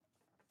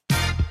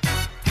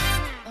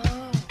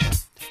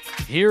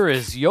Here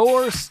is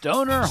your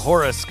Stoner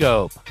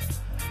Horoscope.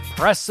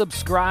 Press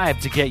subscribe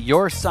to get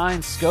your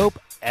sign scope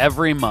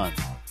every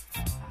month.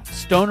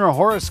 Stoner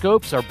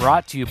Horoscopes are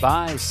brought to you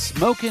by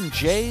Smokin'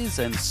 Jays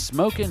and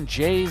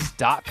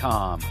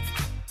SmokinJays.com.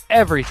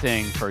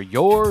 Everything for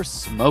your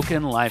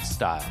smokin'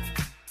 lifestyle.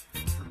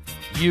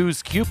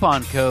 Use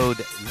coupon code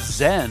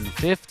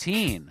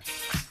ZEN15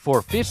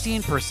 for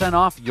 15%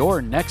 off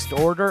your next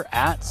order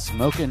at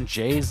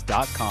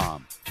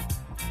SmokinJays.com.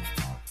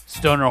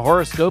 Stoner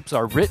Horoscopes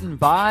are written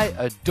by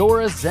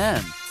Adora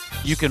Zen.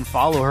 You can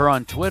follow her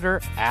on Twitter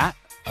at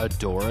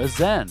Adora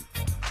Zen.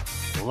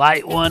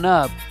 Light one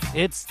up.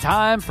 It's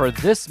time for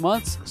this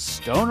month's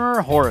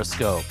Stoner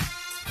Horoscope.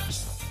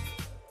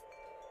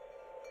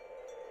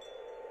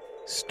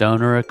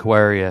 Stoner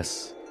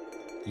Aquarius,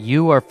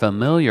 you are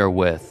familiar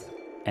with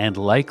and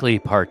likely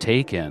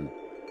partake in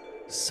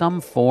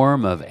some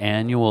form of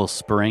annual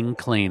spring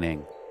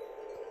cleaning.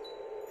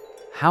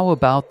 How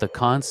about the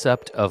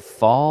concept of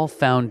fall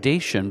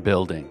foundation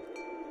building?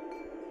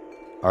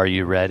 Are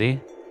you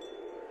ready?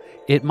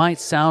 It might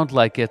sound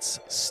like it's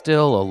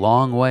still a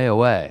long way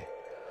away,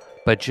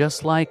 but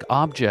just like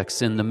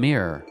objects in the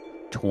mirror,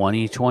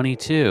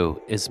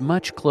 2022 is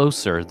much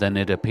closer than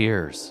it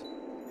appears.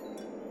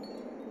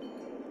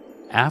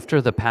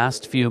 After the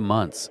past few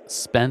months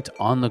spent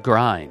on the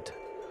grind,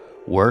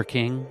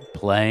 working,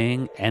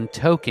 playing, and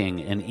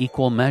toking in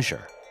equal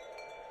measure,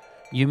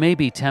 you may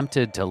be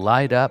tempted to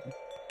light up,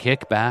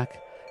 kick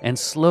back, and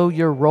slow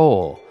your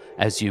roll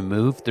as you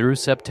move through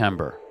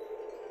September.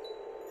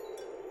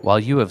 While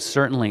you have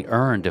certainly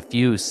earned a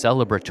few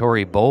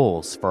celebratory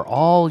bowls for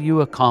all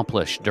you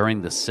accomplished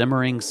during the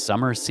simmering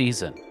summer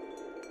season,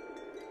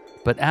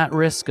 but at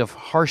risk of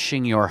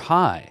harshing your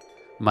high,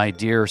 my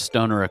dear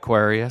Stoner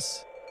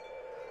Aquarius,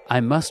 I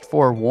must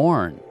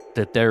forewarn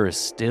that there is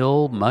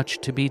still much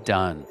to be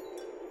done.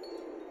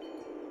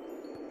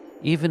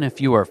 Even if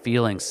you are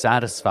feeling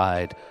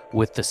satisfied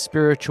with the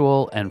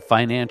spiritual and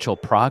financial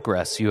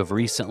progress you have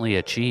recently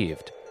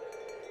achieved,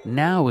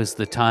 now is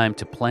the time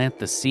to plant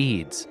the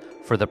seeds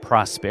for the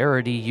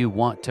prosperity you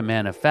want to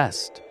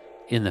manifest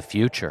in the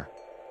future.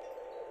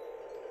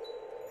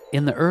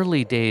 In the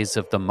early days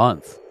of the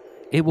month,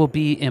 it will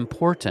be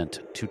important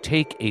to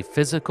take a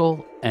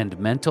physical and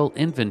mental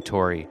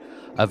inventory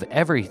of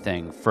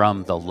everything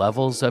from the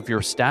levels of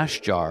your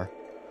stash jar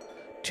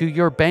to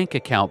your bank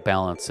account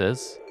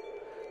balances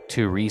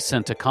to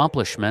recent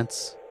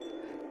accomplishments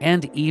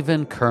and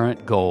even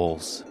current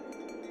goals.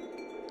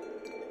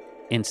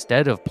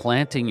 Instead of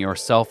planting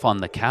yourself on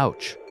the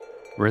couch,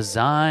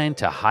 resigned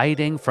to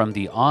hiding from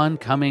the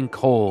oncoming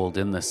cold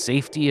in the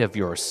safety of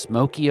your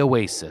smoky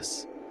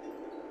oasis,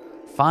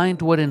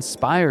 find what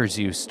inspires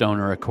you,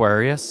 Stoner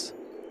Aquarius.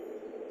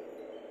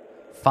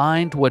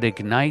 Find what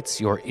ignites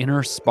your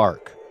inner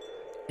spark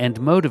and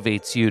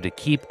motivates you to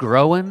keep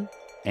growing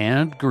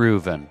and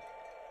grooving.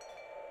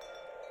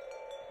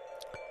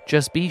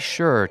 Just be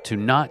sure to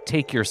not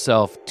take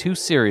yourself too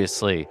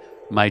seriously,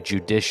 my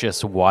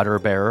judicious water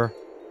bearer.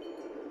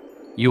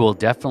 You will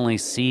definitely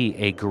see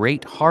a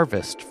great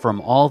harvest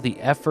from all the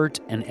effort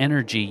and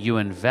energy you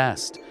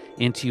invest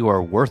into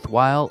your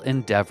worthwhile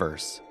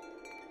endeavors.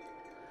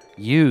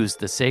 Use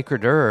the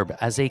sacred herb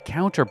as a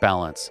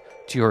counterbalance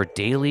to your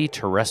daily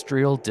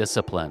terrestrial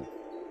discipline.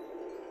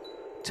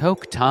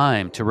 Take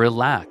time to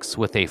relax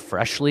with a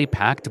freshly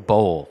packed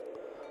bowl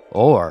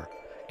or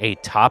a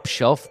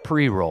top-shelf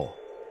pre-roll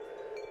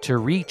to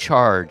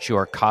recharge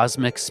your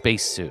cosmic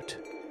spacesuit.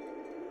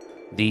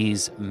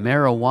 These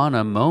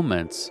marijuana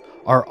moments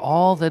are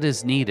all that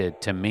is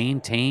needed to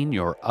maintain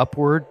your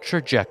upward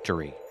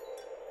trajectory.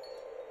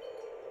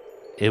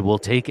 It will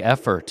take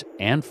effort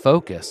and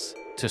focus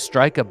to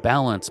strike a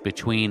balance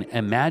between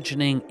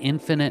imagining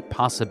infinite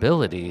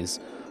possibilities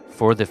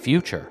for the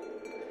future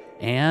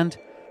and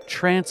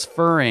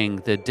transferring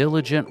the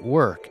diligent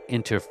work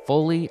into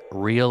fully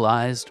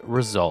realized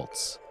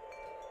results.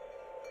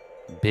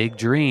 Big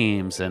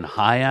dreams and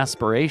high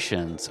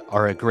aspirations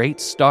are a great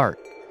start,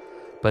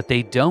 but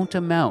they don't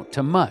amount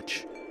to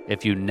much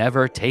if you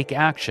never take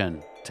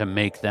action to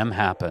make them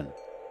happen.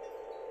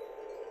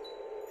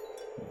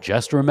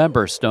 Just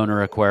remember,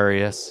 Stoner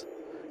Aquarius,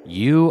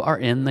 you are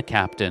in the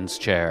captain's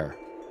chair.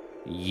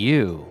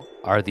 You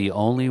are the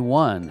only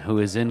one who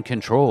is in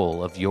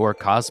control of your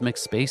cosmic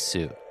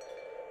spacesuit.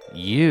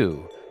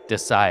 You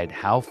decide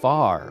how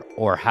far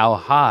or how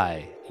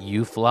high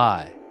you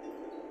fly.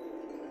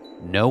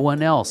 No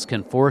one else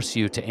can force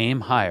you to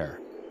aim higher.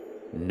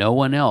 No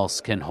one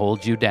else can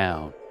hold you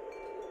down.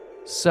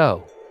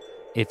 So,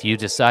 if you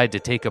decide to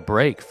take a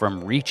break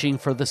from reaching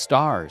for the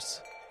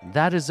stars,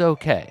 that is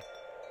okay.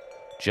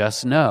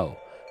 Just know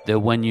that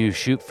when you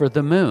shoot for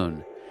the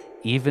moon,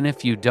 even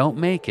if you don't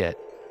make it,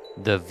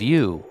 the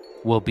view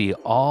will be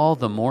all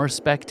the more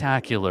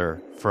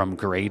spectacular from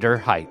greater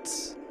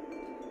heights.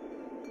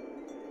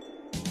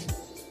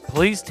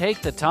 Please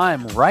take the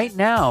time right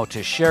now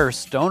to share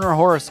Stoner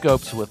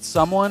Horoscopes with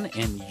someone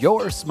in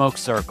your smoke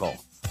circle.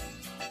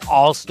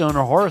 All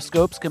Stoner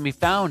Horoscopes can be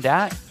found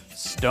at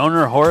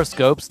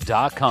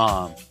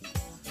StonerHoroscopes.com.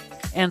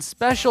 And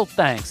special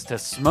thanks to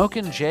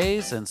Smokin'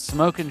 Jays and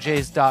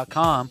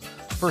SmokinJays.com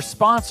for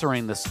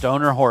sponsoring the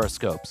Stoner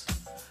Horoscopes.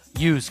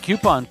 Use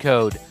coupon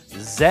code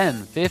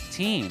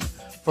ZEN15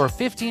 for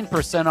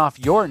 15% off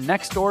your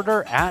next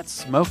order at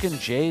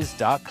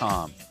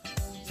SmokinJays.com.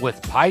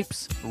 With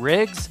pipes,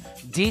 rigs,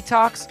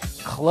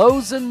 detox,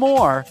 clothes, and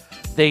more,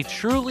 they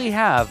truly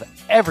have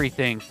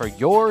everything for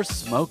your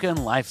smoking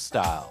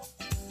lifestyle.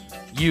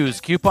 Use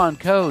coupon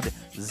code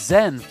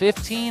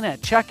ZEN15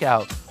 at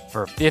checkout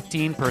for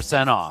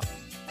 15% off.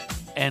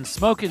 And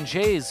Smokin'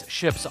 Jays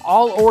ships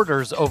all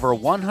orders over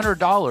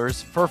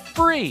 $100 for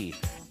free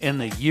in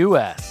the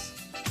U.S.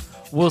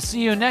 We'll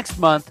see you next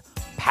month,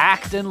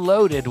 packed and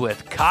loaded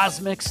with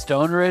cosmic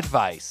stoner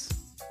advice.